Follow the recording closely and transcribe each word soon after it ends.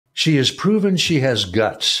She has proven she has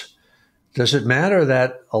guts. Does it matter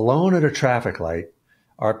that alone at a traffic light,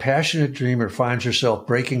 our passionate dreamer finds herself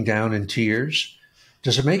breaking down in tears?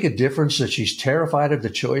 Does it make a difference that she's terrified of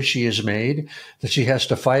the choice she has made, that she has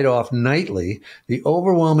to fight off nightly the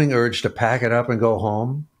overwhelming urge to pack it up and go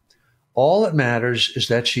home? All that matters is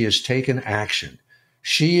that she has taken action.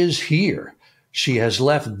 She is here. She has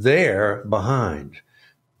left there behind.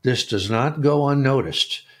 This does not go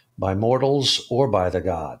unnoticed by mortals or by the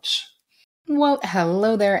gods. Well,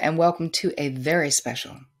 hello there, and welcome to a very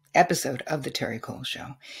special episode of the Terri Cole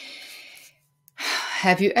Show.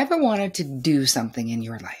 Have you ever wanted to do something in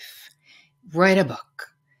your life? Write a book,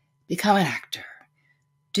 become an actor,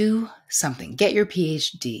 do something, get your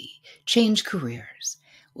Ph.D., change careers.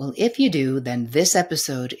 Well, if you do, then this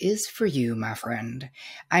episode is for you, my friend.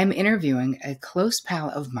 I'm interviewing a close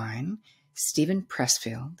pal of mine, Steven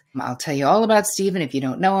Pressfield. I'll tell you all about Steven. If you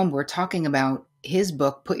don't know him, we're talking about his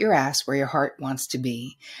book, Put Your Ass Where Your Heart Wants to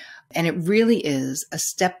Be. And it really is a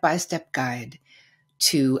step-by-step guide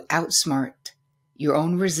to outsmart your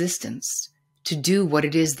own resistance to do what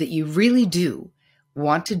it is that you really do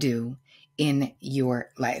want to do in your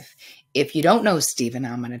life. If you don't know Steven,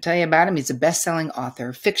 I'm going to tell you about him. He's a best-selling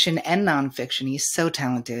author, fiction and nonfiction. He's so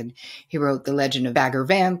talented. He wrote The Legend of Bagger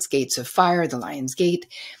Vance, Gates of Fire, The Lion's Gate.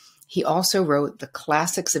 He also wrote the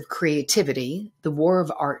classics of creativity, The War of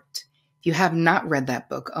Art. If you have not read that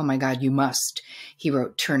book, oh my God, you must. He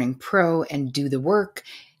wrote Turning Pro and Do the Work.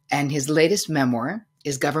 And his latest memoir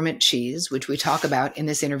is Government Cheese, which we talk about in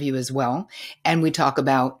this interview as well. And we talk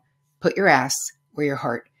about Put Your Ass Where Your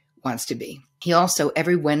Heart Wants to Be. He also,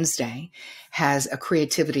 every Wednesday, has a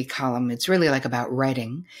creativity column. It's really like about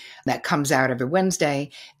writing that comes out every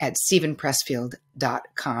Wednesday at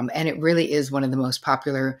stevenpressfield.com. And it really is one of the most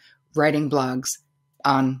popular writing blogs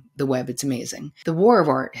on the web. It's amazing. The War of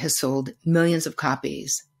Art has sold millions of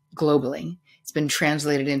copies globally. It's been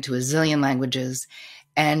translated into a zillion languages.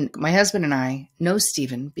 And my husband and I know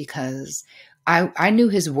Steven because I knew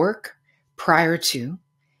his work prior to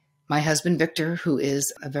my husband, Victor, who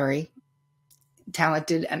is a very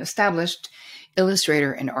talented and established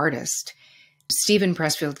illustrator and artist. Steven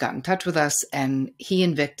Pressfield got in touch with us, and he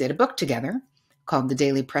and Vic did a book together called The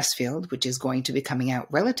Daily Pressfield, which is going to be coming out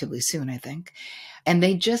relatively soon, I think. And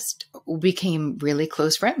they just became really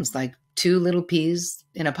close friends, like two little peas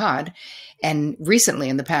in a pod. And recently,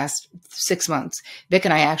 in the past 6 months, Vic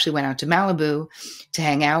and I actually went out to Malibu to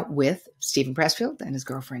hang out with Steven Pressfield and his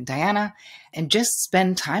girlfriend, Diana, and just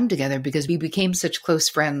spend time together because we became such close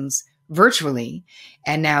friends virtually.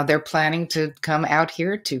 And now they're planning to come out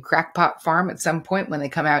here to Crackpot Farm at some point when they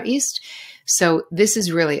come out east. So this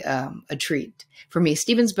is really a treat for me.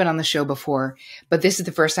 Steven's been on the show before, but this is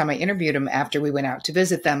the first time I interviewed him after we went out to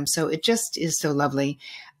visit them. So it just is so lovely.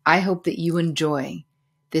 I hope that you enjoy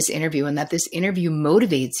this interview and that this interview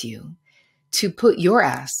motivates you to put your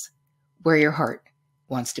ass where your heart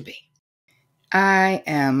wants to be. I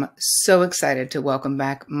am so excited to welcome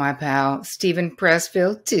back my pal, Steven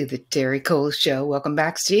Pressfield, to the Terri Cole Show. Welcome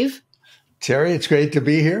back, Steve. Terri, it's great to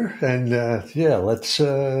be here. And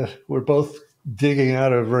we're both digging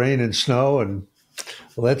out of rain and snow, and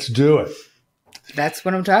let's do it. That's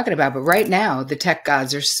what I'm talking about. But right now, the tech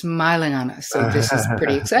gods are smiling on us. So this is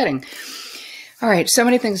pretty exciting. All right. So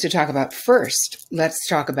many things to talk about. First, let's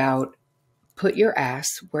talk about Put Your Ass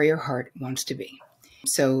Where Your Heart Wants to Be.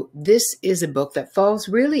 So this is a book that falls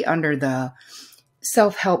really under the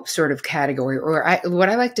self-help sort of category, or what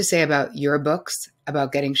I like to say about your books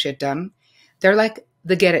about getting shit done, they're like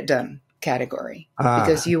the get it done category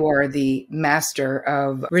because you are the master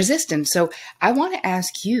of resistance. So I want to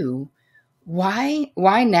ask you, why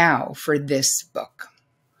now for this book?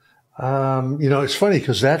 It's funny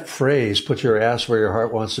because that phrase, put your ass where your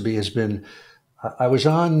heart wants to be, has been, I was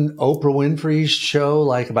on Oprah Winfrey's show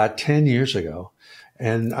like about 10 years ago.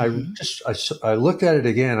 And I looked at it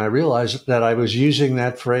again. I realized that I was using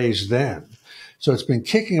that phrase then. So it's been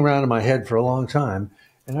kicking around in my head for a long time.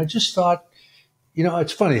 And I just thought,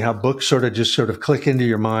 it's funny how books sort of click into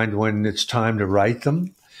your mind when it's time to write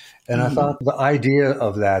them. And I thought the idea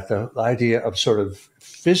of that, the idea of sort of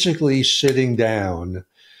physically sitting down,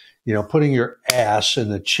 putting your ass in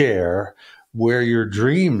the chair where your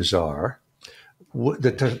dreams are,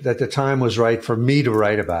 that the time was right for me to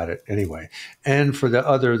write about it anyway. And for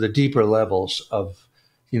the deeper levels of,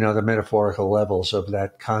 the metaphorical levels of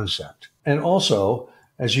that concept. And also,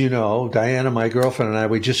 as you know, Diana, my girlfriend, and I,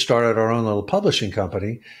 we just started our own little publishing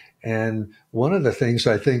company. And one of the things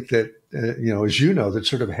I think that, that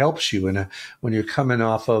sort of helps you when you're coming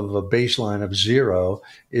off of a baseline of zero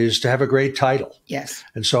is to have a great title. Yes.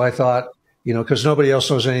 And so I thought, because nobody else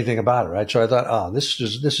knows anything about it, right? So I thought, oh, this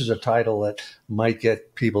is a title that might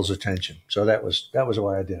get people's attention. So that was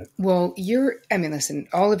why I did it. Well, listen,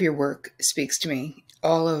 all of your work speaks to me.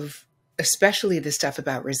 Especially the stuff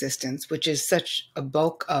about resistance, which is such a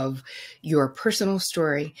bulk of your personal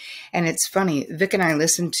story. And it's funny, Vic and I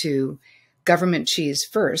listened to Government Cheese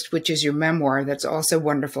first, which is your memoir that's also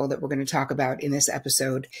wonderful that we're going to talk about in this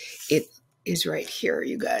episode. It is right here,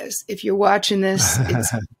 you guys. If you're watching this,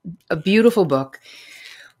 it's a beautiful book.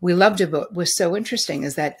 We loved it, but what was so interesting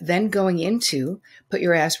is that then going into Put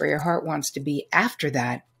Your Ass Where Your Heart Wants to Be after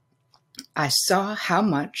that, I saw how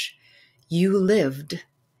much you lived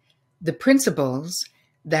the principles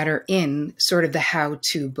that are in sort of the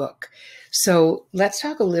how-to book. So let's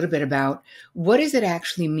talk a little bit about what does it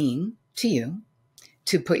actually mean to you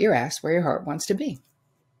to put your ass where your heart wants to be?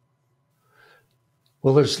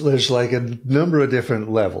 Well, there's like a number of different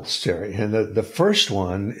levels, Terri. And the first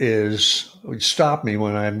one is, stop me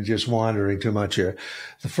when I'm just wandering too much here.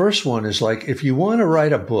 The first one is like, if you want to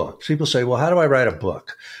write a book, people say, well, how do I write a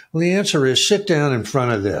book? Well, the answer is sit down in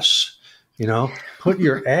front of this. Put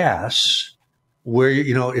your ass where,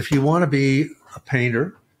 if you want to be a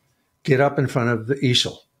painter, get up in front of the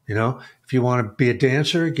easel. If you want to be a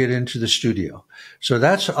dancer, get into the studio. So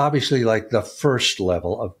that's obviously like the first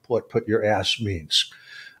level of what put your ass means.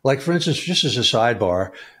 Like, for instance, just as a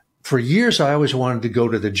sidebar, for years, I always wanted to go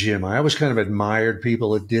to the gym. I always kind of admired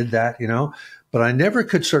people that did that, but I never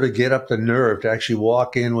could sort of get up the nerve to actually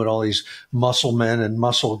walk in with all these muscle men and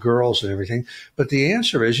muscle girls and everything. But the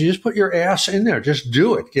answer is you just put your ass in there. Just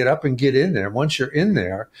do it. Get up and get in there. Once you're in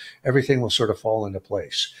there, everything will sort of fall into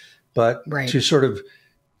place. But to sort of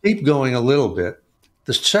keep going a little bit,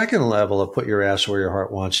 the second level of put your ass where your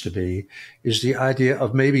heart wants to be is the idea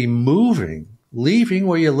of maybe leaving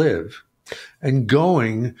where you live and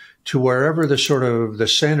going to wherever the sort of the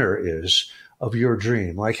center is of your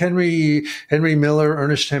dream. Like Henry Miller,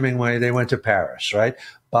 Ernest Hemingway, they went to Paris, right?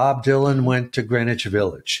 Bob Dylan went to Greenwich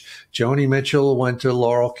Village. Joni Mitchell went to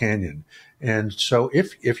Laurel Canyon. And so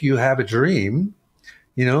if you have a dream,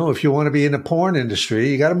 if you want to be in the porn industry,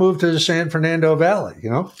 you got to move to the San Fernando Valley,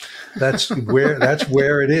 that's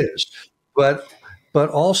where it is. But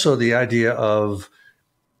also the idea of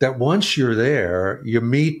that once you're there, you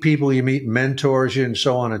meet people, you meet mentors, and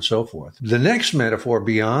so on and so forth. The next metaphor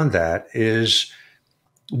beyond that is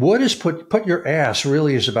what is put your ass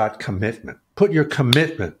really is about commitment. Put your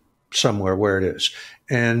commitment somewhere where it is.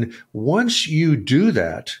 And once you do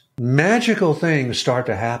that, magical things start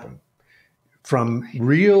to happen from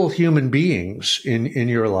real human beings in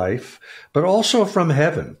your life, but also from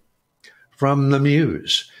heaven, from the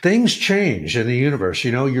muse. Things change in the universe.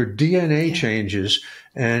 Your DNA changes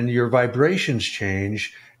and your vibrations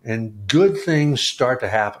change and good things start to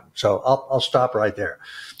happen. So I'll stop right there.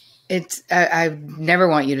 I never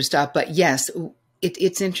want you to stop, but yes,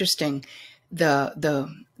 it's interesting.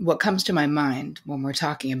 What comes to my mind when we're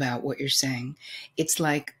talking about what you're saying, it's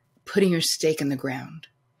like putting your stake in the ground.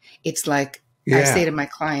 It's like, I say to my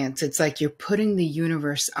clients, it's like you're putting the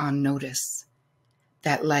universe on notice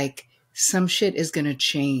that like some shit is going to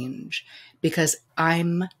change because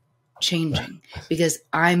I'm changing, because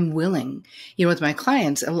I'm willing. With my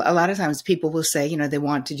clients, a lot of times people will say, they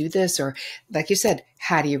want to do this, or like you said,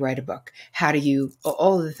 how do you write a book? How do you,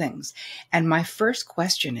 all of the things. And my first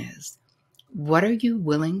question is, what are you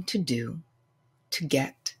willing to do to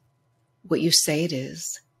get what you say it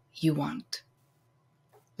is you want?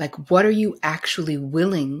 Like, what are you actually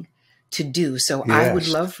willing to do? So I would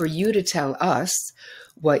love for you to tell us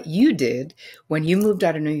what you did when you moved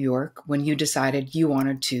out of New York, when you decided you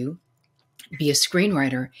wanted to be a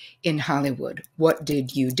screenwriter in Hollywood. What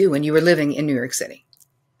did you do? And you were living in New York City.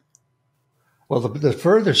 Well, the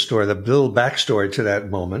further story, the little backstory to that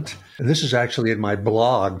moment, and this is actually in my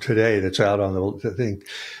blog today that's out on the thing.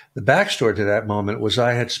 The backstory to that moment was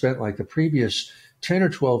I had spent like the previous 10 or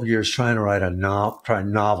 12 years trying to write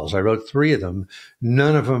novels. I wrote 3 of them,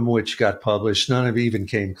 none of them which got published, none of them even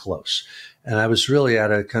came close. And I was really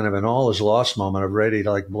at a kind of an all is lost moment of ready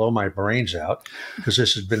to like blow my brains out because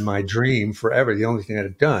this had been my dream forever, the only thing I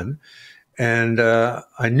had done. And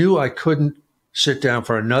I knew I couldn't sit down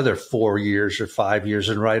for another 4 years or 5 years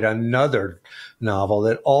and write another novel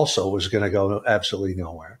that also was going to go absolutely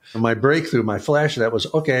nowhere. And my breakthrough, my flash of that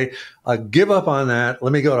was, okay, I'll give up on that.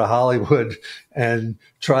 Let me go to Hollywood and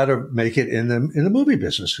try to make it in the movie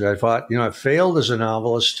business. I thought, I failed as a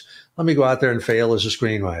novelist. Let me go out there and fail as a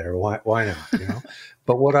screenwriter. Why not?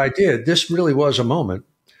 But what I did, this really was a moment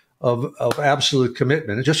of absolute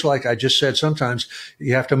commitment. And just like I just said, sometimes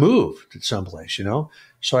you have to move to someplace,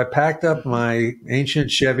 So I packed up my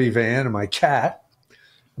ancient Chevy van and my cat,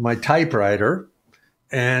 my typewriter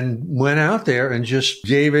and went out there and just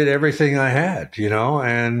gave it everything I had,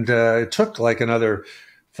 and it took like another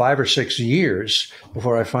 5 or 6 years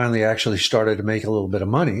before I finally actually started to make a little bit of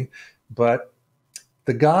money. But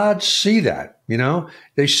the gods see that,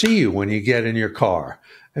 they see you when you get in your car,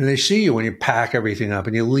 and they see you when you pack everything up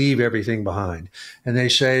and you leave everything behind. And they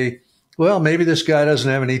say, well, maybe this guy doesn't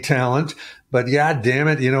have any talent, but yeah, damn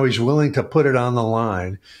it, he's willing to put it on the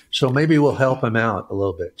line. So maybe we'll help him out a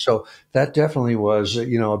little bit. So that definitely was,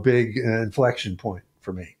 a big inflection point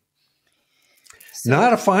for me. So,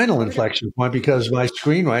 not a final inflection point, because my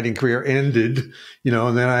screenwriting career ended,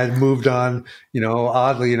 and then I moved on,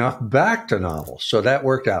 oddly enough, back to novels. So that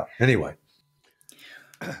worked out. Anyway.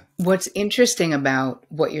 What's interesting about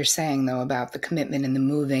what you're saying, though, about the commitment and the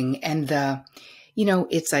moving and the,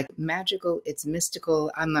 it's like magical, it's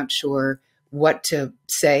mystical. I'm not sure what to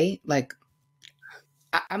say. Like,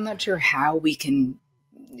 I'm not sure how we can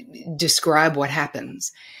describe what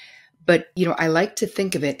happens. But, I like to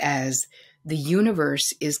think of it as the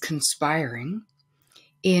universe is conspiring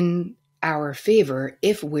in our favor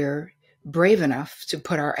if we're brave enough to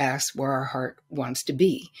put our ass where our heart wants to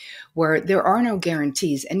be, where there are no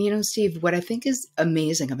guarantees. And, Steve, what I think is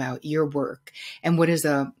amazing about your work and what is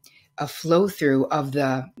a flow through of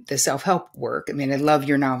the self-help work, I mean, I love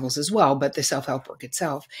your novels as well, but the self-help work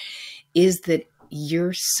itself, is that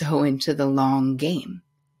you're so into the long game,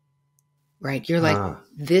 right? You're like,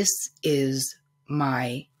 this is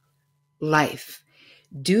my life.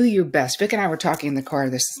 Do your best. Vic and I were talking in the car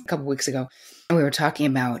this a couple weeks ago, and we were talking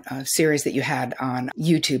about a series that you had on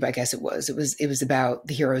YouTube. I guess it was about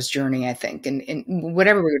the hero's journey, I think, and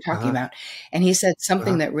whatever we were talking about. And he said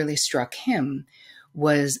something that really struck him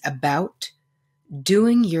was about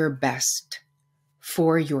doing your best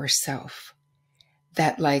for yourself.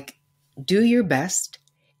 That, like, do your best,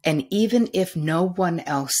 and even if no one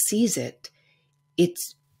else sees it,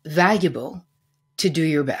 it's valuable to do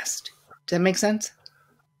your best. Does that make sense?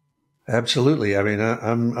 Absolutely. I mean,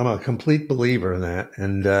 I'm a complete believer in that.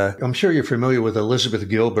 And I'm sure you're familiar with Elizabeth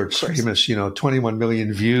Gilbert's famous, 21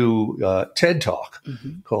 million view TED Talk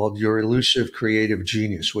called Your Elusive Creative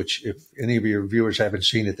Genius, which if any of your viewers haven't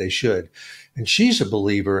seen it, they should. And she's a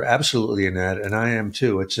believer absolutely in that. And I am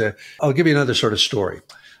too. I'll give you another sort of story.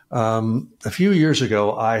 A few years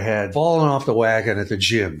ago, I had fallen off the wagon at the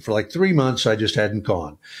gym for like 3 months. I just hadn't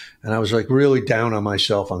gone. And I was like really down on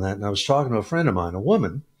myself on that. And I was talking to a friend of mine, a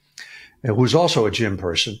woman, who was also a gym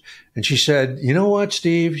person. And she said, you know what,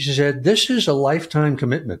 Steve? She said, this is a lifetime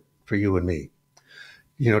commitment for you and me,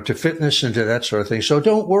 to fitness and to that sort of thing. So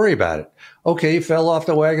don't worry about it. Okay, you fell off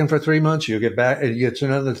the wagon for 3 months. You get back, it's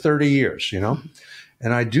another 30 years,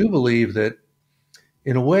 And I do believe that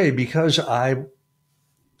in a way, because I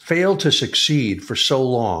failed to succeed for so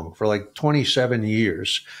long, for like 27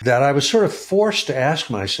 years, that I was sort of forced to ask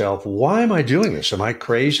myself, why am I doing this? Am I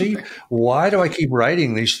crazy? Why do I keep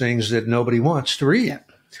writing these things that nobody wants to read? Yeah.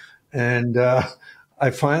 And I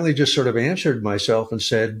finally just sort of answered myself and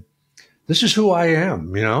said, this is who I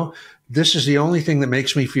am. This is the only thing that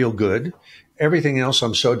makes me feel good. Everything else,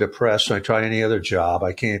 I'm so depressed. When I try any other job,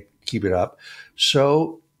 I can't keep it up.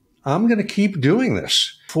 So I'm going to keep doing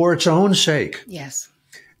this for its own sake. Yes.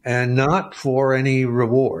 And not for any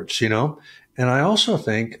rewards, And I also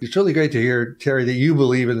think it's really great to hear, Terri, that you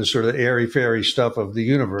believe in the sort of airy-fairy stuff of the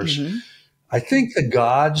universe. I think the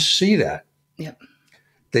gods see that. Yep.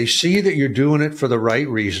 They see that you're doing it for the right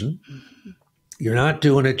reason. You're not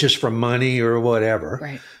doing it just for money or whatever.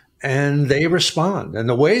 Right. And they respond. And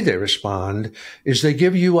the way they respond is they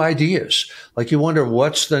give you ideas. Like you wonder,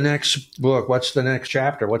 what's the next book? What's the next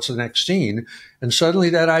chapter? What's the next scene? And suddenly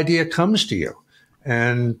that idea comes to you.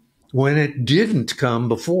 And when it didn't come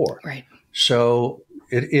before. Right. So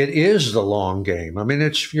it is the long game. I mean,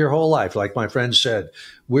 it's your whole life. Like my friend said,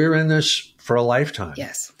 we're in this for a lifetime.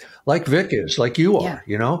 Yes. Like Vic is, like you are,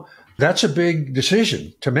 That's a big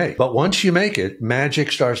decision to make. But once you make it,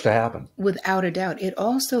 magic starts to happen. Without a doubt. It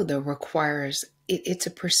also, though, requires, it's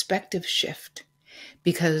a perspective shift.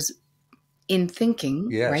 Because in thinking,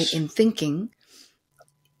 right, in thinking,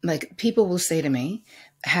 like people will say to me,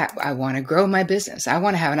 I want to grow my business. I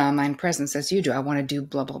want to have an online presence as you do. I want to do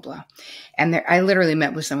blah, blah, blah. And I literally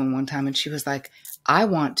met with someone one time and she was like, I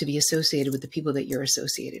want to be associated with the people that you're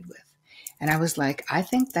associated with. And I was like, I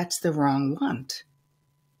think that's the wrong want.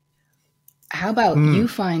 How about you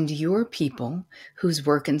find your people whose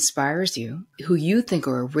work inspires you, who you think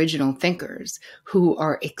are original thinkers, who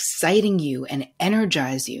are exciting you and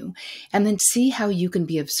energize you, and then see how you can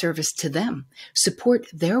be of service to them, support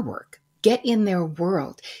their work. get in their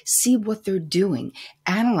world, see what they're doing,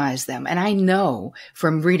 analyze them. And I know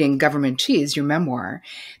from reading Government Cheese, your memoir,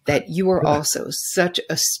 that you are also such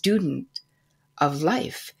a student of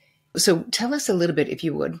life. So tell us a little bit, if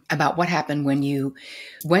you would, about what happened when you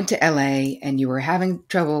went to LA and you were having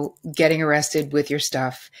trouble getting arrested with your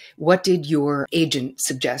stuff. What did your agent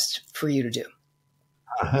suggest for you to do?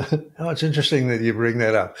 Oh, it's interesting that you bring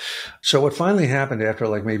that up. So what finally happened after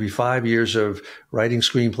like maybe 5 years of writing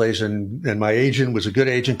screenplays, and my agent was a good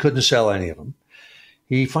agent, couldn't sell any of them.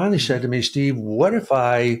 He finally said to me, Steve, what if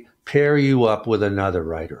I pair you up with another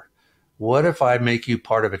writer? What if I make you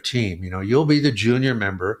part of a team? You know, you'll be the junior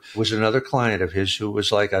member. It was another client of his who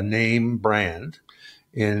was like a name brand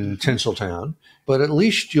in Tinseltown, but at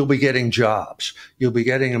least you'll be getting jobs. You'll be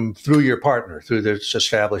getting them through your partner, through this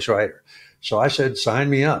established writer. So I said, sign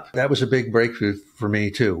me up. That was a big breakthrough for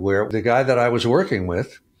me too, where the guy that I was working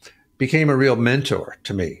with became a real mentor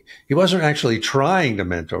to me. He wasn't actually trying to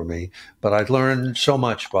mentor me, but I learned so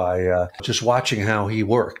much by just watching how he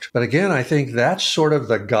worked. But again, I think that's sort of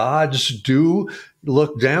the gods do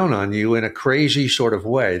look down on you in a crazy sort of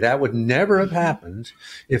way. That would never have happened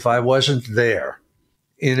if I wasn't there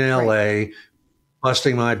in LA,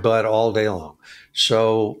 busting my butt all day long.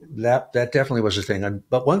 So that definitely was a thing.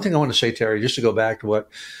 But one thing I want to say, Terri, just to go back to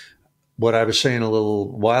what I was saying a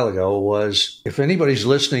little while ago, was if anybody's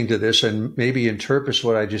listening to this and maybe interprets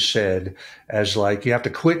what I just said as like you have to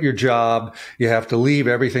quit your job, you have to leave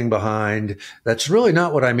everything behind, that's really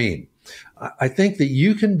not what I mean. I think that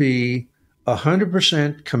you can be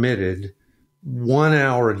 100% committed 1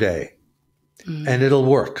 hour a day and it'll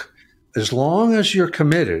work. As long as you're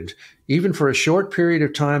committed, even for a short period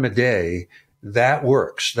of time a day, that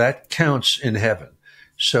works. That counts in heaven.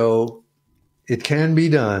 So it can be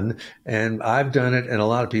done, and I've done it, and a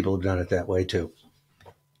lot of people have done it that way too.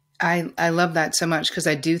 I love that so much, because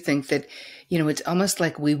I do think that, you know, it's almost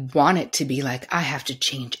like we want it to be like, I have to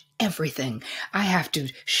change everything. I have to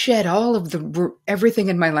shed all of everything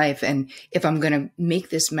in my life, and if I'm going to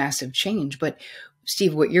make this massive change. But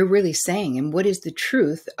Steve, what you're really saying, and what is the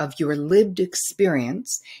truth of your lived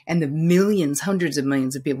experience and the millions, hundreds of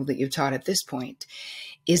millions of people that you've taught at this point,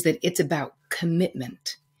 is that it's about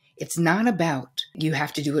commitment. It's not about you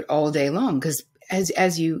have to do it all day long, because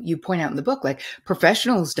as you point out in the book, like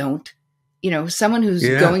professionals don't, you know, someone who's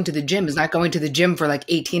going to the gym is not going to the gym for like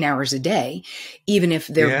 18 hours a day, even if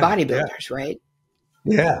they're bodybuilders, right?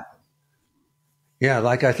 Yeah. Yeah.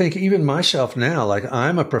 Like I think even myself now, like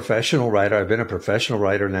I'm a professional writer. I've been a professional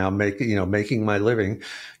writer now, making my living,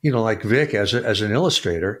 like Vic as an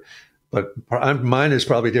illustrator, but mine is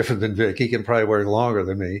probably different than Vic. He can probably work longer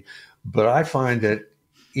than me, but I find that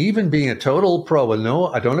even being a total pro,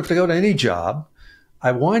 I don't have to go to any job.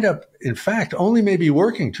 I wind up, in fact, only maybe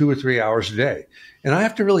working 2 or 3 hours a day. And I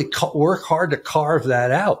have to really work hard to carve that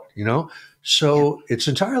out, So it's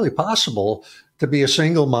entirely possible to be a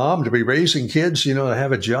single mom, to be raising kids, to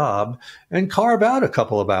have a job and carve out a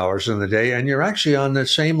couple of hours in the day. And you're actually on the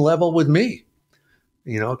same level with me,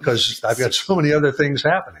 because I've got so many other things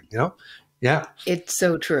happening, Yeah. It's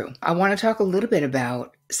so true. I want to talk a little bit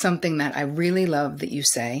about something that I really love that you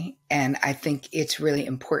say, and I think it's really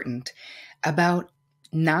important, about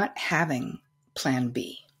not having plan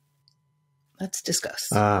B. Let's discuss.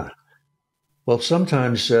 Well,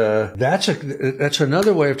 sometimes that's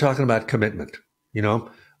another way of talking about commitment.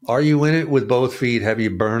 Are you in it with both feet? Have you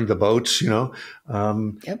burned the boats? Yep.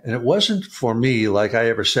 And it wasn't for me like I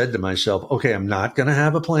ever said to myself, okay, I'm not going to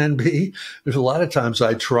have a plan B. There's a lot of times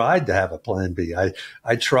I tried to have a plan B.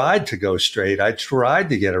 I tried to go straight. I tried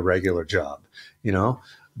to get a regular job,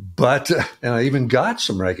 but, and I even got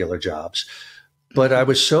some regular jobs, but I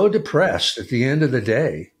was so depressed at the end of the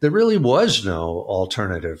day. There really was no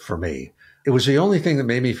alternative for me. It was the only thing that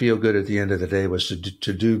made me feel good at the end of the day was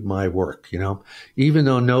to do my work, even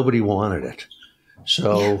though nobody wanted it.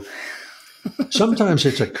 So sometimes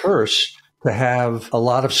it's a curse to have a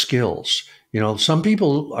lot of skills. Some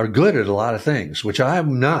people are good at a lot of things, which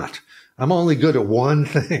I'm not. I'm only good at one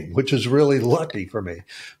thing, which is really lucky for me.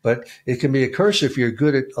 But it can be a curse if you're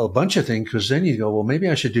good at a bunch of things, because then you go, well, maybe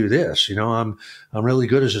I should do this. I'm really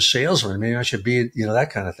good as a salesman. Maybe I should be, that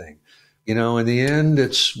kind of thing. In the end,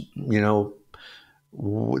 it's,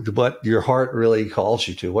 what your heart really calls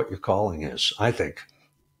you to, what your calling is, I think.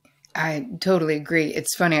 I totally agree.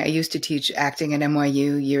 It's funny. I used to teach acting at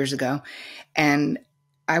NYU years ago, and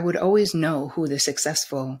I would always know who the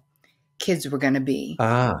successful kids were going to be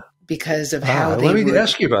because of how they Let me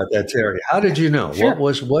ask you about that, Terri. How did you know? Sure.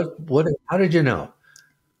 How did you know?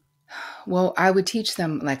 Well, I would teach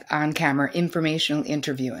them like on camera informational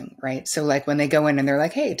interviewing, right? So like when they go in and they're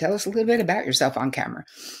like, hey, tell us a little bit about yourself on camera.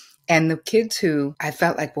 And the kids who I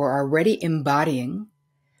felt like were already embodying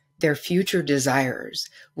their future desires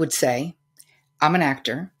would say, I'm an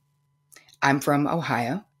actor. I'm from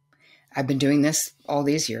Ohio. I've been doing this all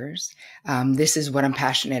these years. This is what I'm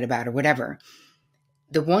passionate about or whatever.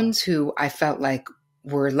 The ones who I felt like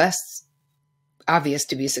were less obvious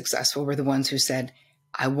to be successful were the ones who said,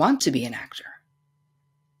 I want to be an actor.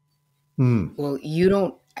 Well,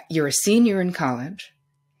 you're a senior in college.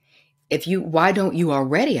 Why don't you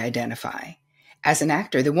already identify as an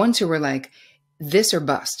actor? The ones who were like, this or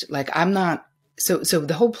bust, like I'm not, so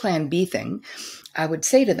the whole plan B thing, I would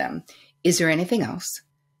say to them, is there anything else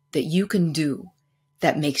that you can do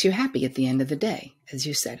that makes you happy at the end of the day? As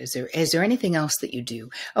you said, is there anything else that you do?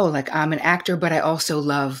 Oh, like I'm an actor, but I also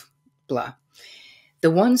love blah.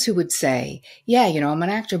 The ones who would say, yeah, I'm an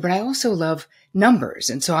actor, but I also love numbers.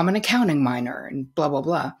 And so I'm an accounting minor and blah, blah,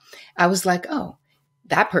 blah. I was like, oh,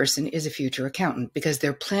 that person is a future accountant because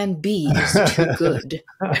their plan B is too good,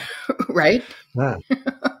 right?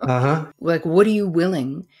 Like, what are you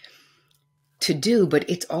willing to do? But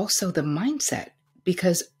it's also the mindset,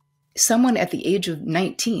 because someone at the age of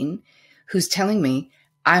 19 who's telling me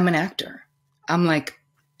I'm an actor, I'm like,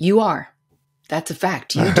 you are. That's a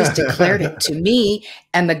fact. You just declared it to me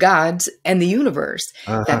and the gods and the universe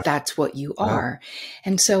that that's what you are.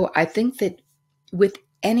 And so I think that with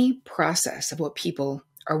any process of what people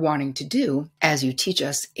are wanting to do, as you teach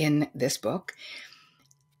us in this book,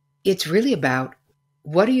 it's really about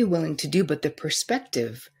what are you willing to do, but the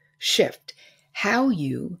perspective shift, how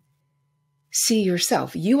you see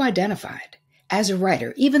yourself. You identified as a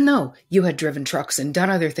writer, even though you had driven trucks and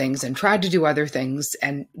done other things and tried to do other things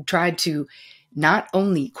and tried to not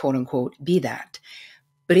only, quote unquote, be that,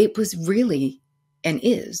 but it was really and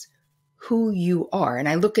is who you are. And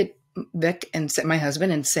I look at Vic and my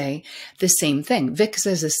husband and say the same thing. Vic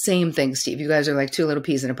says the same thing, Steve. You guys are like two little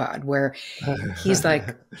peas in a pod, where he's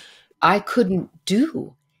like, I couldn't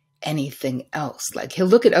do anything else. Like he'll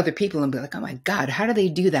look at other people and be like, oh my God, how do they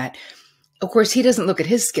do that? Of course, he doesn't look at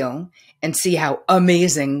his skill and see how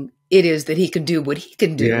amazing it is that he can do what he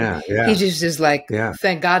can do. Yeah. He just is like,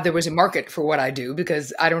 thank God there was a market for what I do,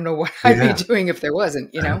 because I don't know what I'd be doing if there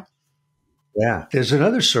wasn't, Yeah. There's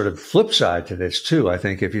another sort of flip side to this too. I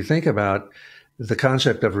think if you think about the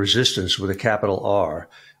concept of resistance with a capital R,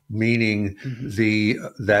 meaning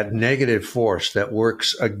that negative force that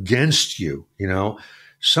works against you,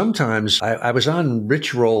 sometimes I was on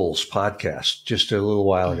Rich Roll's podcast just a little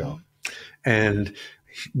while ago, and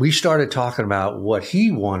we started talking about what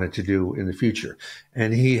he wanted to do in the future.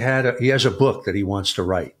 And he has a book that he wants to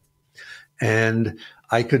write. And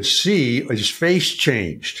I could see his face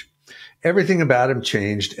changed. Everything about him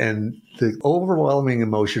changed. And the overwhelming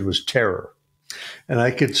emotion was terror. And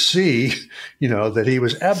I could see, that he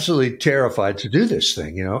was absolutely terrified to do this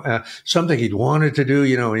thing, something he'd wanted to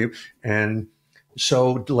do, and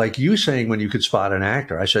so like you saying when you could spot an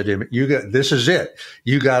actor, I said to him, this is it.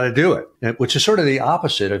 You got to do it. Which is sort of the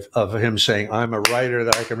opposite of him saying, I'm a writer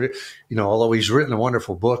that I can read, although he's written a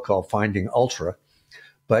wonderful book called Finding Ultra.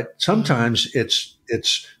 But sometimes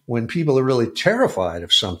it's when people are really terrified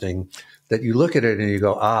of something that you look at it and you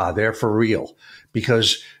go, they're for real,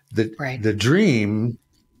 because the dream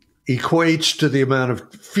equates to the amount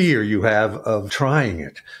of fear you have of trying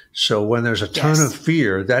it. So when there's a ton of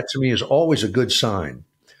fear, that to me is always a good sign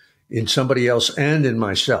in somebody else and in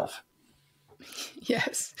myself.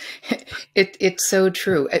 Yes, it's so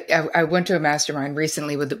true. I went to a mastermind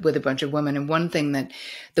recently with a bunch of women, and one thing that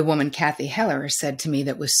the woman Kathy Heller said to me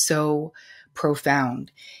that was so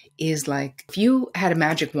profound is like, if you had a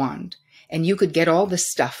magic wand and you could get all the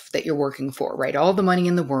stuff that you're working for, right? All the money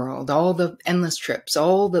in the world, all the endless trips,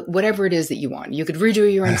 all the whatever it is that you want. You could redo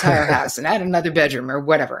your entire house and add another bedroom or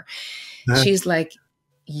whatever. She's like,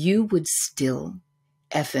 you would still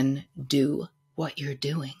effing do what you're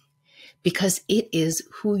doing, because it is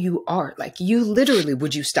who you are. Like, you literally,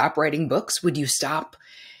 would you stop writing books? Would you stop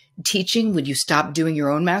teaching? Would you stop doing your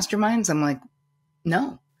own masterminds? I'm like,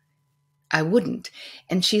 no, I wouldn't.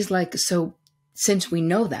 And she's like, so since we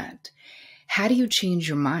know that, how do you change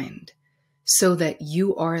your mind so that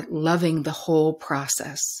you are loving the whole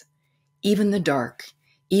process, even the dark,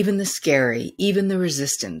 even the scary, even the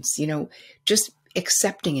resistance, just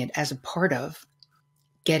accepting it as a part of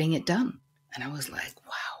getting it done? And I was like,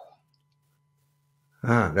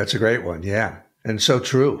 wow. That's a great one. Yeah. And so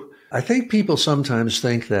true. I think people sometimes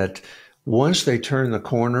think that once they turn the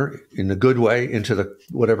corner in the good way into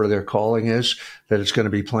whatever their calling is, that it's going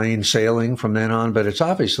to be plain sailing from then on, but it's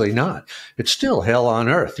obviously not. It's still hell on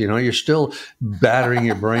earth. You're still battering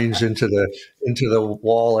your brains into the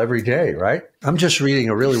wall every day, right? I'm just reading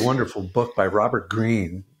a really wonderful book by Robert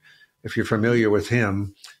Greene if you're familiar with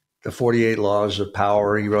him, the 48 Laws of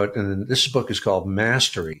Power he wrote. And this book is called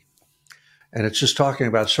Mastery. And it's just talking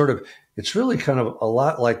about it's really kind of a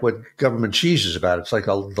lot like what Government Cheese is about. It's like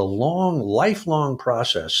the lifelong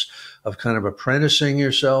process of kind of apprenticing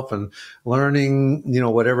yourself and learning,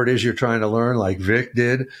 whatever it is you're trying to learn, like Vic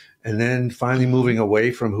did, and then finally moving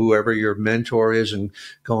away from whoever your mentor is and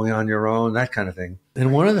going on your own, that kind of thing.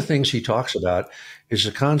 And one of the things he talks about is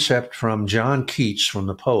a concept from John Keats, from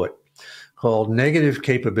the poet, called negative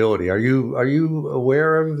capability. Are you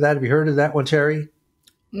aware of that? Have you heard of that one, Terry?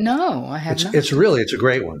 No, I have not. It's a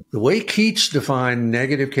great one. The way Keats defined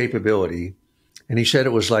negative capability, and he said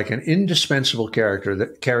it was like an indispensable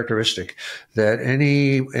characteristic that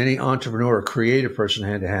any entrepreneur or creative person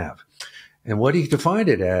had to have. And what he defined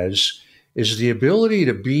it as is the ability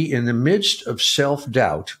to be in the midst of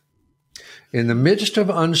self-doubt, in the midst of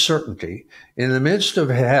uncertainty, in the midst of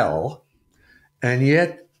hell, and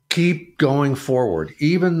yet keep going forward,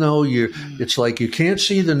 even though it's like you can't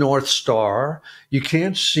see the North Star, you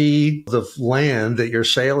can't see the land that you're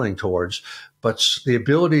sailing towards, but the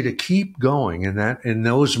ability to keep going in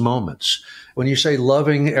those moments. When you say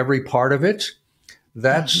loving every part of it,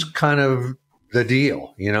 that's kind of the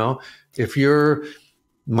deal, If you're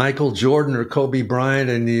Michael Jordan or Kobe Bryant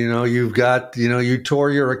and, you've got, you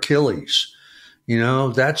tore your Achilles,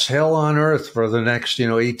 that's hell on earth for the next,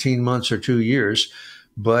 18 months or 2 years.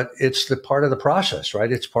 But it's the part of the process,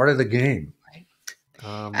 right? It's part of the game. Right.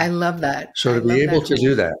 I love that. So to be able to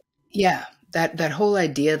do that. Yeah. That whole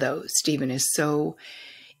idea, though, Steven, is so,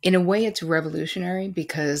 in a way, it's revolutionary,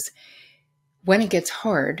 because when it gets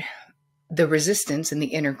hard, the resistance and the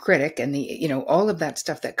inner critic and the, all of that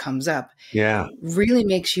stuff that comes up really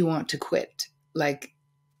makes you want to quit. Like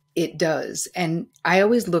it does. And I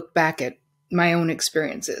always look back at my own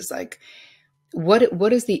experiences. Like,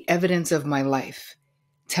 what is the evidence of my life?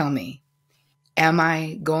 Tell me, am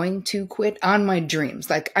I going to quit on my dreams?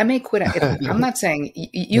 Like, I may quit. I'm not saying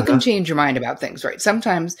you can change your mind about things, right?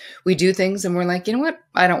 Sometimes we do things and we're like, you know what?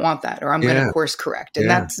 I don't want that, or I'm going to course correct. And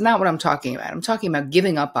that's not what I'm talking about. I'm talking about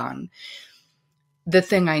giving up on the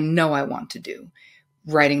thing I know I want to do,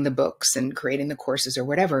 writing the books and creating the courses or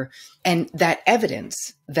whatever. And that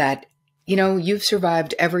evidence that, you've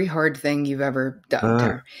survived every hard thing you've ever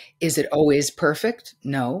done. Is it always perfect?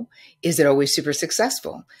 No. Is it always super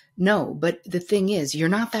successful? No. But the thing is, you're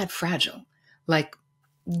not that fragile. Like,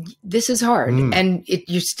 this is hard, and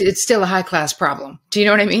it's still a high-class problem. Do you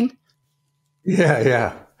know what I mean?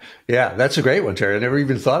 Yeah. That's a great one, Terry. I never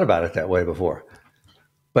even thought about it that way before.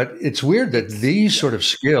 But it's weird that these sort of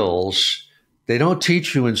skills, they don't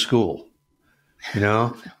teach you in school.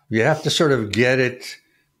 You have to sort of get it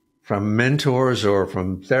from mentors or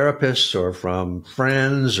from therapists or from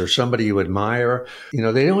friends or somebody you admire.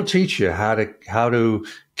 They don't teach you how to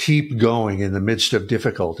keep going in the midst of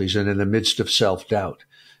difficulties and in the midst of self-doubt.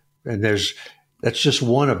 And that's just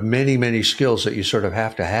one of many, many skills that you sort of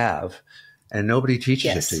have to have, and nobody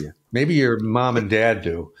teaches it to you. Maybe your mom and dad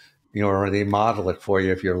do, or they model it for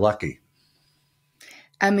you if you're lucky.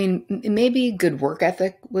 I mean, maybe good work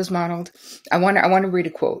ethic was modeled. I want to read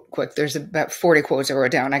a quote quick. There's about 40 quotes I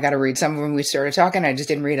wrote down. I got to read some of them. We started talking. I just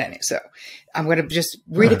didn't read any. So I'm going to just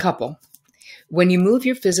read a couple. When you move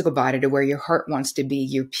your physical body to where your heart wants to be,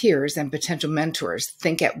 your peers and potential mentors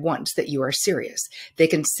think at once that you are serious. They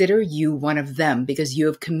consider you one of them because you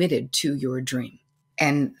have committed to your dream.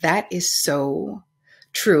 And that is so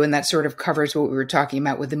true. And that sort of covers what we were talking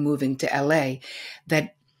about with the moving to LA,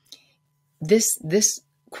 that this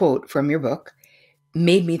quote from your book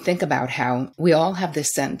made me think about how we all have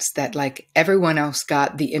this sense that like everyone else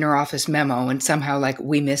got the inner office memo and somehow like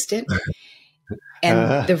we missed it.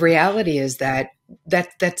 And the reality is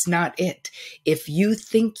that's not it. If you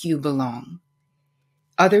think you belong,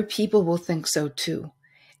 other people will think so too.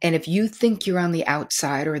 And if you think you're on the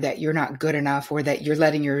outside, or that you're not good enough, or that you're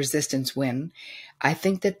letting your resistance win, I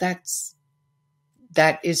think that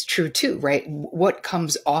is true too, right? What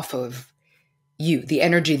comes off of you, the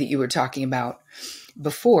energy that you were talking about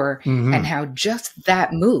before, and how just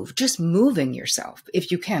that move, just moving yourself, if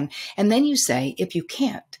you can. And then you say, if you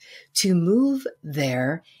can't, to move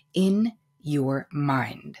there in your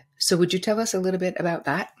mind. So would you tell us a little bit about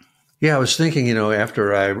that? Yeah, I was thinking, after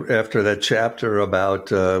that chapter about,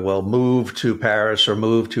 move to Paris or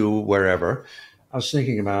move to wherever, I was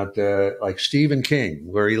thinking about like Stephen King,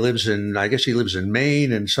 where he lives in, I guess he lives in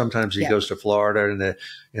Maine, and sometimes he goes to Florida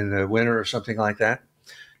in the winter or something like that.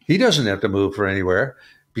 He doesn't have to move for anywhere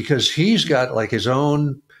because he's got like his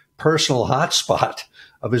own personal hotspot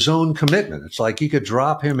of his own commitment. It's like you could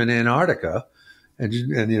drop him in Antarctica and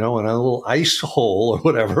in a little ice hole or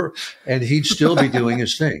whatever, and he'd still be doing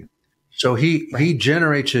his thing. So he Right.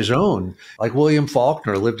 generates his own. Like William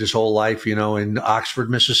Faulkner lived his whole life, in Oxford,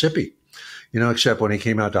 Mississippi, except when he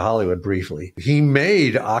came out to Hollywood briefly. He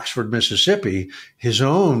made Oxford, Mississippi his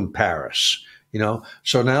own Paris,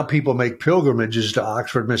 So now people make pilgrimages to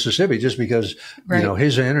Oxford, Mississippi just because, Right.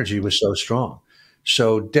 his energy was so strong.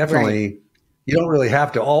 So Right. definitely you don't really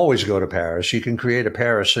have to always go to Paris. You can create a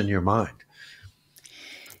Paris in your mind.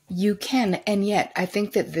 You can. And yet, I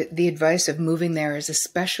think that the advice of moving there is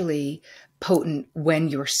especially potent when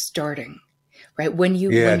you're starting, right? When Yeah,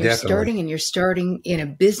 you're definitely. starting and you're starting in a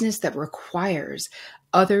business that requires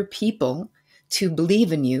other people to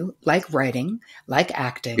believe in you, like writing, like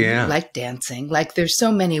acting, Yeah. like dancing, like there's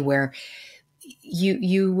so many where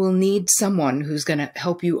you will need someone who's going to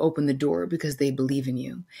help you open the door because they believe in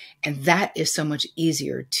you. And that is so much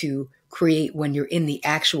easier to create when you're in the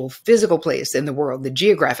actual physical place in the world, the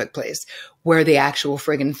geographic place where the actual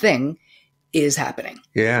friggin' thing is happening.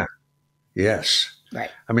 Yeah. Yes.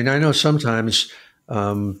 Right. I mean, I know sometimes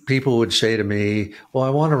people would say to me, well, I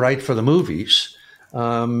want to write for the movies.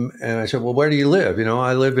 And I said, well, where do you live?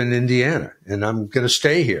 I live in Indiana and I'm going to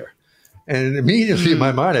stay here. And immediately in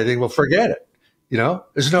my mind, I think, well, forget it.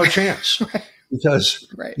 There's no chance because,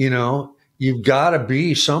 Right. you've got to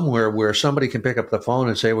be somewhere where somebody can pick up the phone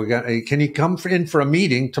and say, hey, can you come in for a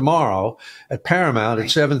meeting tomorrow at Paramount at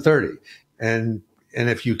 7:30? And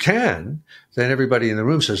if you can, then everybody in the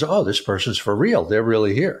room says, oh, this person's for real. They're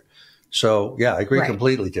really here. So, yeah, I agree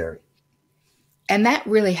completely, Terri. And that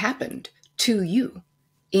really happened to you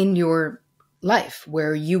in your life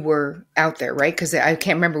where you were out there, right? Because I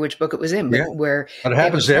can't remember which book it was in, but where it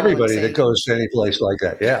happens to everybody that goes to any place like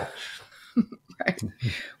that. Yeah. Right.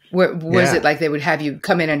 Was it like they would have you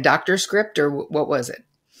come in and doctor script, or what was it?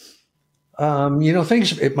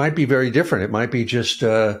 Things, it might be very different. It might be just,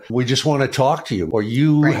 we just want to talk to you, or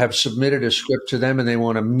you have submitted a script to them and they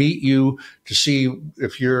want to meet you to see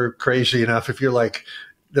if you're crazy enough, if you're like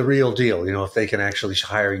the real deal, if they can actually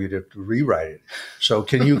hire you to rewrite it. So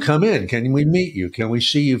can you come in? Can we meet you? Can we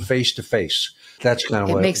see you face to face? That's kind of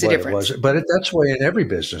what makes a difference. It was. But that's the way in every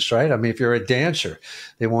business, right? I mean, if you're a dancer,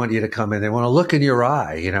 they want you to come in, they want to look in your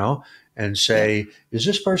eye, and say, is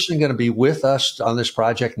this person going to be with us on this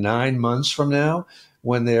project 9 months from now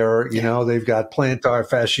when they're, they've got plantar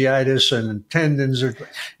fasciitis and tendons or,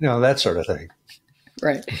 that sort of thing.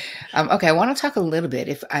 Right. Okay. I want to talk a little bit,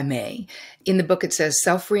 if I may. In the book, it says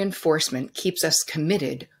self-reinforcement keeps us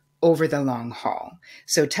committed over the long haul.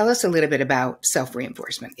 So tell us a little bit about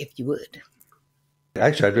self-reinforcement, if you would.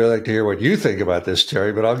 Actually, I'd really like to hear what you think about this,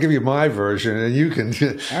 Terri, but I'll give you my version and you can.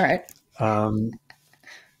 All right.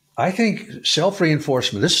 I think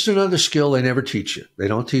self-reinforcement, this is another skill they never teach you. They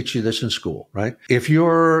don't teach you this in school, right? If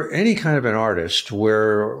you're any kind of an artist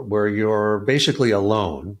where you're basically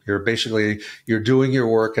alone, you're doing your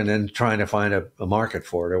work and then trying to find a market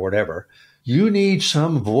for it or whatever, you need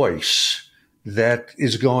some voice that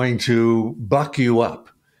is going to buck you up.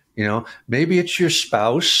 Maybe it's your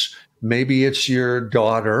spouse, maybe it's your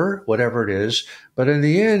daughter, whatever it is. But in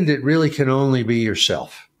the end, it really can only be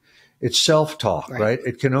yourself. It's self-talk, right?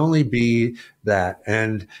 It can only be that.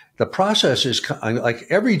 And the process is like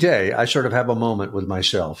every day I sort of have a moment with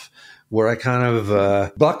myself where I kind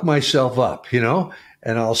of buck myself up,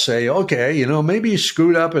 and I'll say, okay, maybe you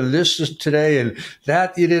screwed up in this today and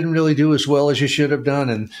that you didn't really do as well as you should have done.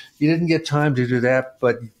 And you didn't get time to do that,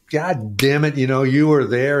 but God damn it, you were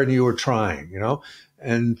there and you were trying,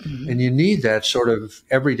 and you need that sort of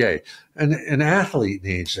every day. And an athlete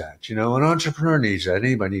needs that, an entrepreneur needs that,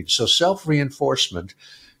 anybody needs. So self-reinforcement,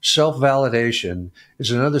 self-validation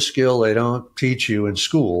is another skill they don't teach you in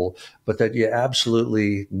school, but that you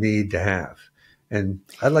absolutely need to have. And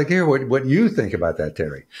I'd like to hear what you think about that,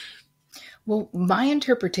 Terri. Well, my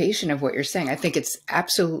interpretation of what you're saying, I think it's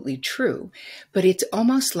absolutely true, but it's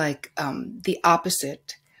almost like the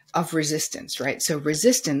opposite of resistance, right? So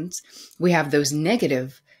resistance, we have those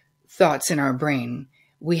negative thoughts in our brain.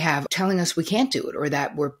 We have telling us we can't do it, or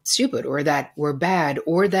that we're stupid, or that we're bad,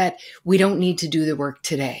 or that we don't need to do the work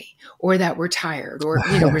today, or that we're tired, or,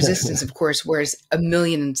 resistance, of course, wears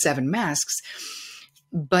 1,000,007 masks.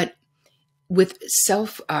 But with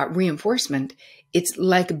self-reinforcement, it's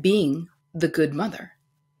like being the good mother.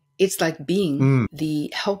 It's like being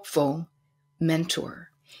the helpful mentor.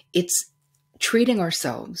 It's treating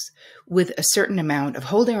ourselves with a certain amount of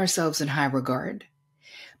holding ourselves in high regard,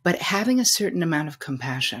 but having a certain amount of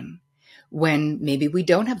compassion when maybe we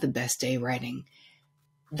don't have the best day writing.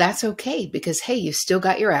 That's okay, because, hey, you still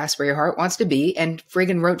got your ass where your heart wants to be and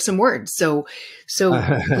friggin' wrote some words. So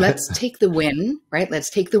let's take the win, right? Let's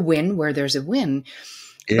take the win where there's a win.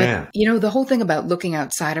 But, Yeah. the whole thing about looking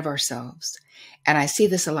outside of ourselves, and I see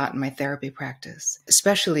this a lot in my therapy practice,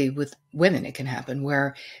 especially with women, it can happen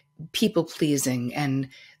where people pleasing and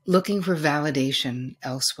looking for validation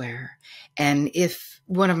elsewhere. And if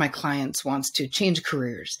one of my clients wants to change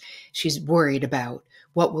careers, she's worried about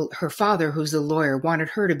what will her father, who's a lawyer, wanted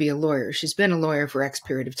her to be a lawyer. She's been a lawyer for X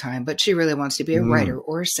period of time, but she really wants to be a writer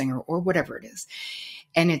or a singer or whatever it is.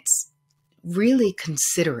 And it's really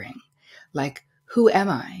considering, like, who am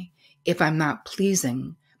I if I'm not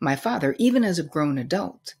pleasing my father, even as a grown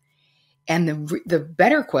adult? And the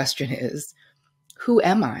better question is, who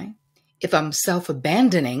am I if I'm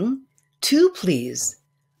self-abandoning to please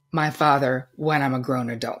my father when I'm a grown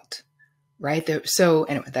adult? Right there. So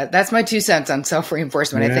anyway, that's my 2 cents on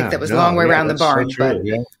self-reinforcement. I think that was a long way around the barn. So true. But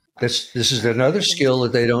Yeah. This is another skill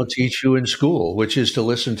that they don't teach you in school, which is to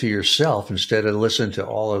listen to yourself instead of listen to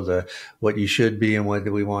all of what you should be and what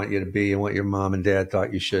we want you to be and what your mom and dad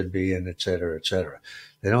thought you should be and et cetera, et cetera.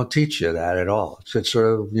 They don't teach you that at all. It's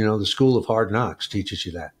sort of, the school of hard knocks teaches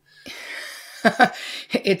you that.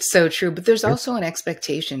 It's so true. But there's also an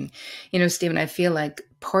expectation, Steven, I feel like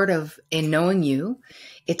part of in knowing you,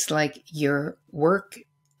 it's like your work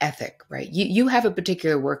ethic, right? You have a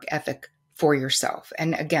particular work ethic for yourself.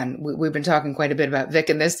 And again, we've been talking quite a bit about Vic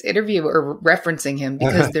in this interview, or referencing him,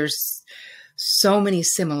 because there's so many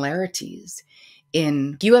similarities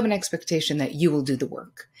in you have an expectation that you will do the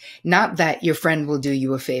work, not that your friend will do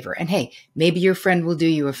you a favor. And hey, maybe your friend will do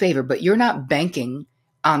you a favor, but you're not banking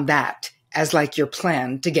on that as like your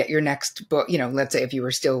plan to get your next book. Let's say if you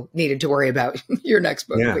were still needed to worry about your next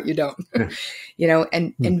book, but you don't,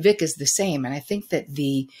 and Vic is the same. And I think that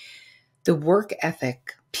the work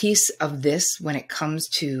ethic piece of this, when it comes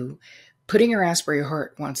to putting your ass where your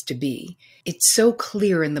heart wants to be, it's so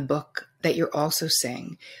clear in the book that you're also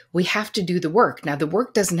saying we have to do the work. Now, the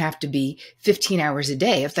work doesn't have to be 15 hours a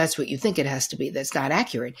day if that's what you think it has to be. That's not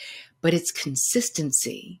accurate, but its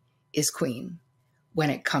consistency is queen when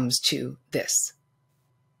it comes to this.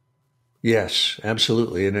 Yes,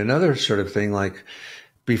 absolutely. And another sort of thing, like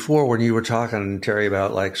before when you were talking, Terry,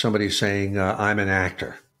 about like somebody saying, I'm an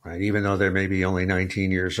actor, right? Even though they're maybe only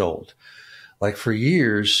 19 years old. Like for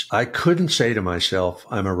years, I couldn't say to myself,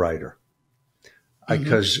 I'm a writer.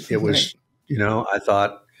 Because it was, I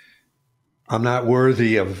thought I'm not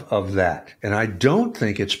worthy of that. And I don't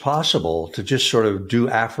think it's possible to just sort of do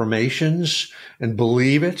affirmations and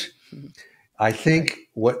believe it. I think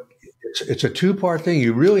it's a 2-part thing.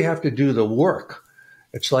 You really have to do the work.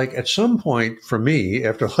 It's like at some point for me,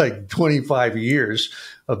 after like 25 years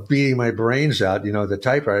of beating my brains out, the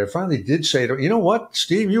typewriter, I finally did say to her, you know what,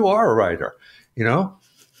 Steve, you are a writer.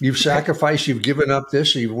 You've sacrificed, you've given up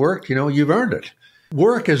this, you've worked, you've earned it.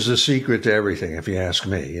 Work is the secret to everything, if you ask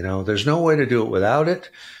me. There's no way to do it without it.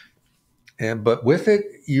 But with it,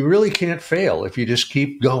 you really can't fail if you just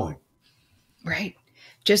keep going. Right.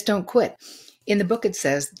 Just don't quit. In the book, it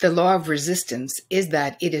says the law of resistance is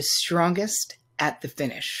that it is strongest at the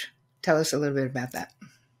finish. Tell us a little bit about that.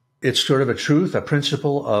 It's sort of a truth, a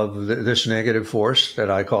principle of this negative force that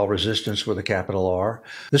I call resistance with a capital R.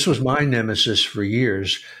 This was my nemesis for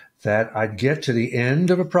years, that I'd get to the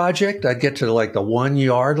end of a project. I'd get to like the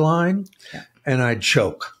 1-yard line and I'd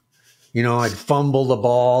choke. I'd fumble the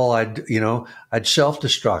ball. I'd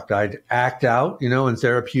self-destruct. I'd act out, in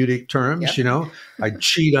therapeutic terms, I'd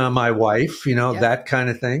cheat on my wife, that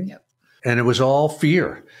kind of thing. And it was all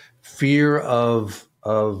fear of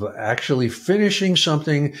actually finishing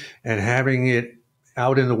something and having it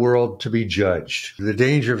out in the world to be judged. The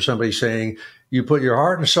danger of somebody saying, you put your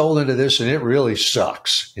heart and soul into this and it really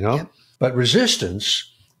sucks, But resistance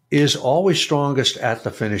is always strongest at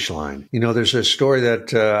the finish line. There's a story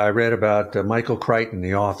that I read about Michael Crichton,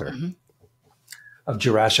 the author of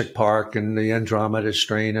Jurassic Park and the Andromeda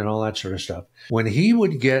Strain and all that sort of stuff. When he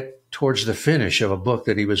would get towards the finish of a book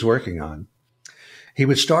that he was working on, he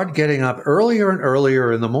would start getting up earlier and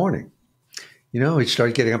earlier in the morning. He'd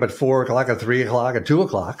start getting up at 4 o'clock, at 3 o'clock, at 2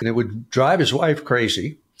 o'clock, and it would drive his wife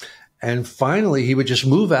crazy. And finally, he would just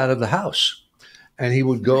move out of the house and he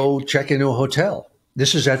would go check into a hotel.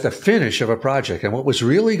 This is at the finish of a project. And what was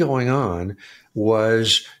really going on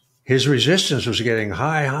was his resistance was getting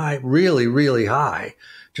high, really, really high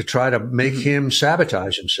to try to make him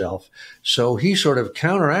sabotage himself. So he sort of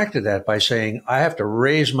counteracted that by saying, I have to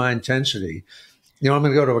raise my intensity. I'm going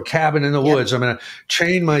to go to a cabin in the woods. I'm going to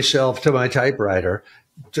chain myself to my typewriter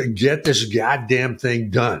to get this goddamn thing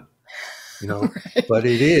done. Right. But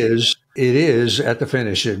it is at the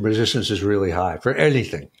finish. Resistance is really high for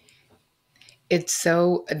anything.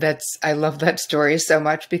 I love that story so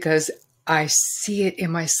much because I see it in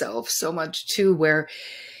myself so much too, where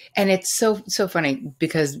And it's so funny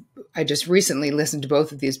because I just recently listened to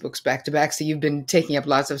both of these books back to back. So you've been taking up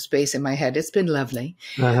lots of space in my head. It's been lovely.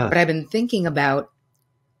 Uh-huh. But I've been thinking about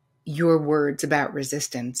your words about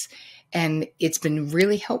resistance. And it's been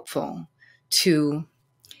really helpful to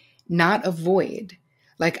not avoid.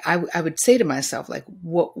 Like I would say to myself, like,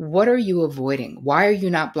 what are you avoiding? Why are you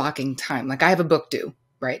not blocking time? Like I have a book due,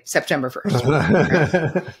 right? September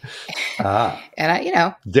 1st. Right? And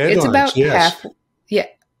it's Deadlines, about yes. half. Yeah.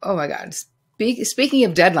 Oh my God. Speaking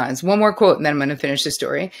of deadlines, one more quote and then I'm going to finish the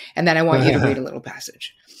story. And then I want you to read a little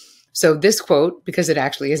passage. So this quote, because it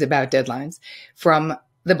actually is about deadlines, from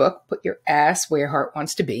the book, Put Your Ass Where Your Heart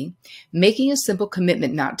Wants to Be, making a simple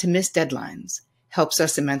commitment not to miss deadlines helps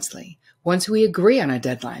us immensely. Once we agree on a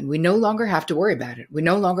deadline, we no longer have to worry about it. We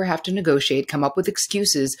no longer have to negotiate, come up with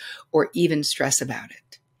excuses, or even stress about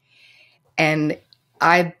it. And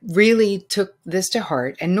I really took this to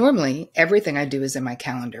heart. And normally everything I do is in my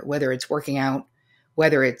calendar, whether it's working out,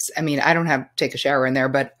 whether it's, I don't have to take a shower in there,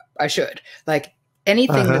 but I should. Like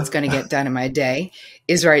anything that's going to get done in my day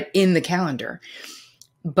is right in the calendar.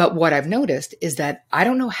 But what I've noticed is that I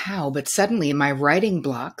don't know how, but suddenly my writing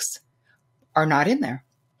blocks are not in there.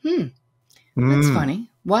 That's funny.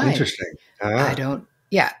 Why? Interesting. I don't.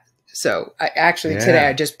 Yeah. So I actually today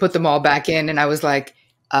I just put them all back in and I was like,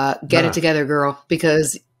 get it together, girl,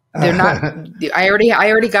 because they're not, I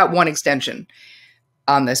already got one extension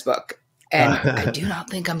on this book and I do not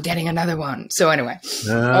think I'm getting another one. So anyway,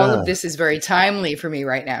 all of this is very timely for me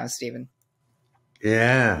right now, Steven.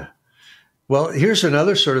 Yeah. Well, here's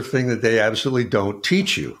another sort of thing that they absolutely don't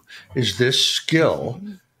teach you is this skill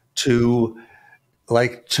to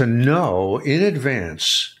know in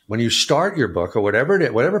advance when you start your book or whatever it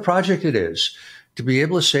is, whatever project it is, to be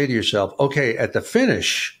able to say to yourself, okay, at the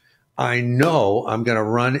finish, I know I'm going to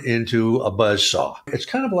run into a buzzsaw. It's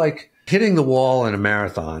kind of like hitting the wall in a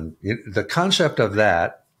marathon. The concept of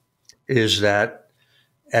that is that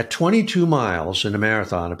at 22 miles in a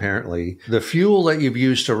marathon, apparently, the fuel that you've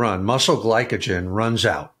used to run, muscle glycogen, runs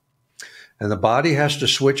out. And the body has to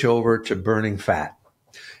switch over to burning fat.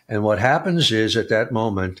 And what happens is at that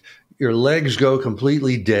moment, your legs go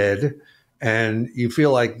completely dead and you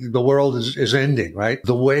feel like the world is ending, right?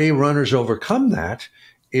 The way runners overcome that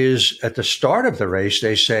is at the start of the race,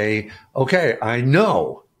 they say, okay, I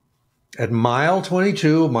know at mile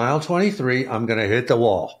 22, mile 23, I'm going to hit the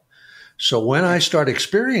wall. So when I start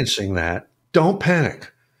experiencing that, don't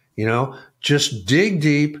panic, just dig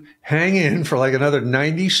deep, hang in for like another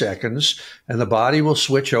 90 seconds, and the body will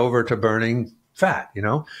switch over to burning fat,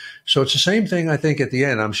 So it's the same thing, I think, at the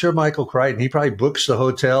end. I'm sure Michael Crichton, he probably books the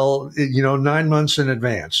hotel, 9 months in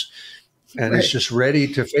advance and is just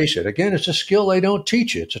ready to face it. Again, it's a skill they don't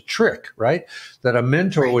teach you. It's a trick, right? That a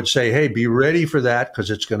mentor would say, hey, be ready for that because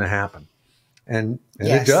it's going to happen. And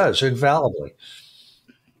it does, infallibly.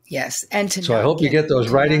 Yes. And so I hope you get those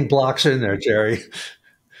writing blocks in there, Terri.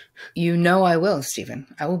 I will, Steven.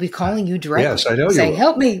 I will be calling you directly. Yes, I know you saying, will.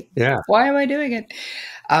 help me. Yeah. Why am I doing it?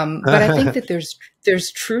 But I think that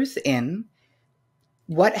there's truth in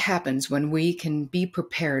what happens when we can be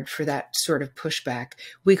prepared for that sort of pushback.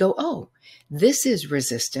 We go, oh, this is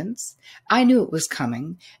resistance. I knew it was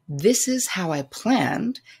coming. This is how I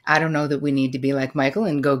planned. I don't know that we need to be like Michael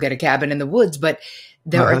and go get a cabin in the woods, but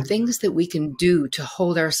there are things that we can do to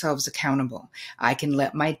hold ourselves accountable. I can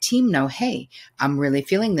let my team know, hey, I'm really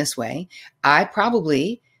feeling this way. I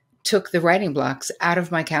probably took the writing blocks out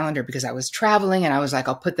of my calendar because I was traveling and I was like,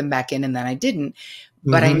 I'll put them back in, and then I didn't,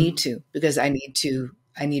 but I need to, because I need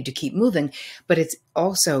to keep moving. But it's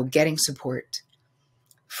also getting support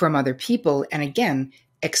from other people. And again,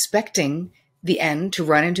 expecting the end to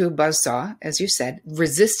run into a buzzsaw, as you said,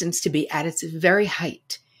 resistance to be at its very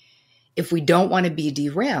height if we don't want to be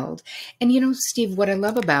derailed. And Steve, what I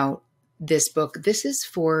love about this book, this is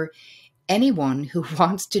for anyone who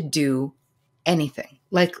wants to do anything,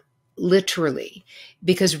 like literally,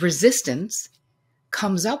 because resistance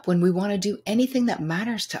comes up when we want to do anything that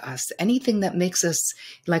matters to us, anything that makes us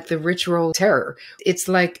like the ritual terror. It's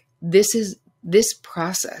like this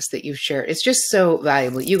process that you've shared. It's just so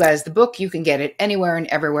valuable. You guys, the book, you can get it anywhere and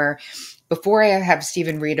everywhere. Before I have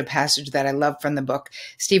Steven read a passage that I love from the book,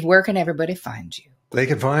 Steve, where can everybody find you? They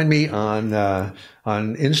can find me on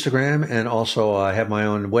Instagram, and also I have my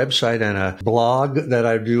own website and a blog that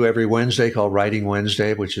I do every Wednesday called Writing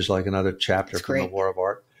Wednesday, which is like another chapter from the War of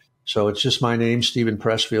Art. So it's just my name, Steven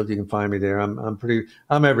Pressfield. You can find me there.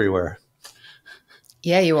 I'm everywhere.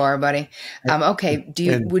 Yeah, you are, buddy. Okay.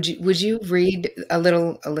 Would you read a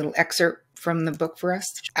little excerpt from the book for us?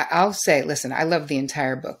 I'll say, listen, I love the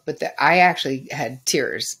entire book, but I actually had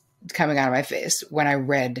tears coming out of my face when I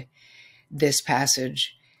read this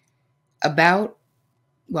passage. about,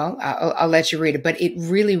 well, I'll let you read it, but it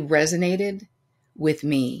really resonated with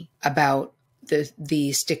me about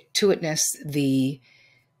the stick-to-itness, the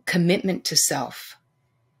commitment to self,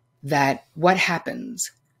 that what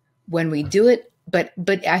happens when we do it. But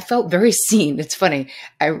I felt very seen. It's funny.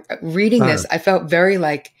 Reading this, I felt very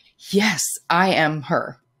like, yes, I am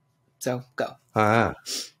her. So go.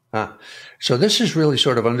 So this is really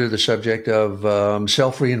sort of under the subject of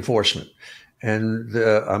self-reinforcement. And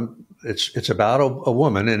it's about a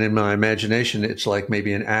woman. And in my imagination, it's like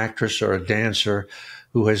maybe an actress or a dancer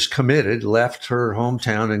who has committed, left her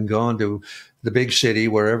hometown and gone to the big city,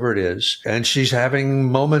 wherever it is. And she's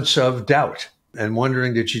having moments of doubt and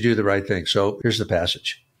wondering, did she do the right thing? So here's the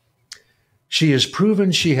passage. She has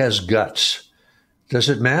proven she has guts. Does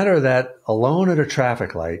it matter that alone at a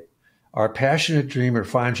traffic light, our passionate dreamer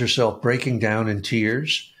finds herself breaking down in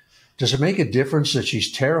tears? Does it make a difference that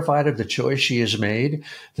she's terrified of the choice she has made,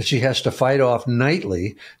 that she has to fight off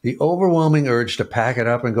nightly the overwhelming urge to pack it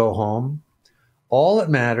up and go home? All that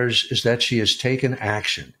matters is that she has taken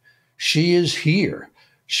action. She is here.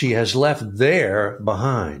 She has left there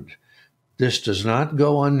behind. This does not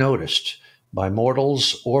go unnoticed by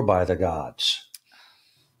mortals or by the gods.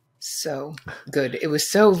 So good. It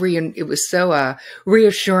was so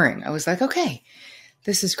reassuring. I was like, okay,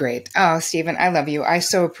 this is great. Oh, Steven, I love you. I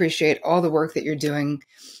so appreciate all the work that you're doing,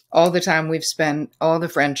 all the time we've spent, all the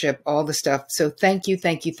friendship, all the stuff. So thank you,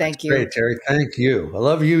 thank you, thank you. Great, Terri. Thank you. I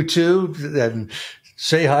love you too. And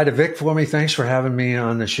say hi to Vic for me. Thanks for having me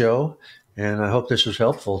on the show. And I hope this was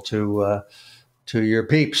helpful to your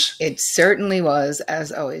peeps. It certainly was,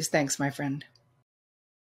 as always. Thanks, my friend.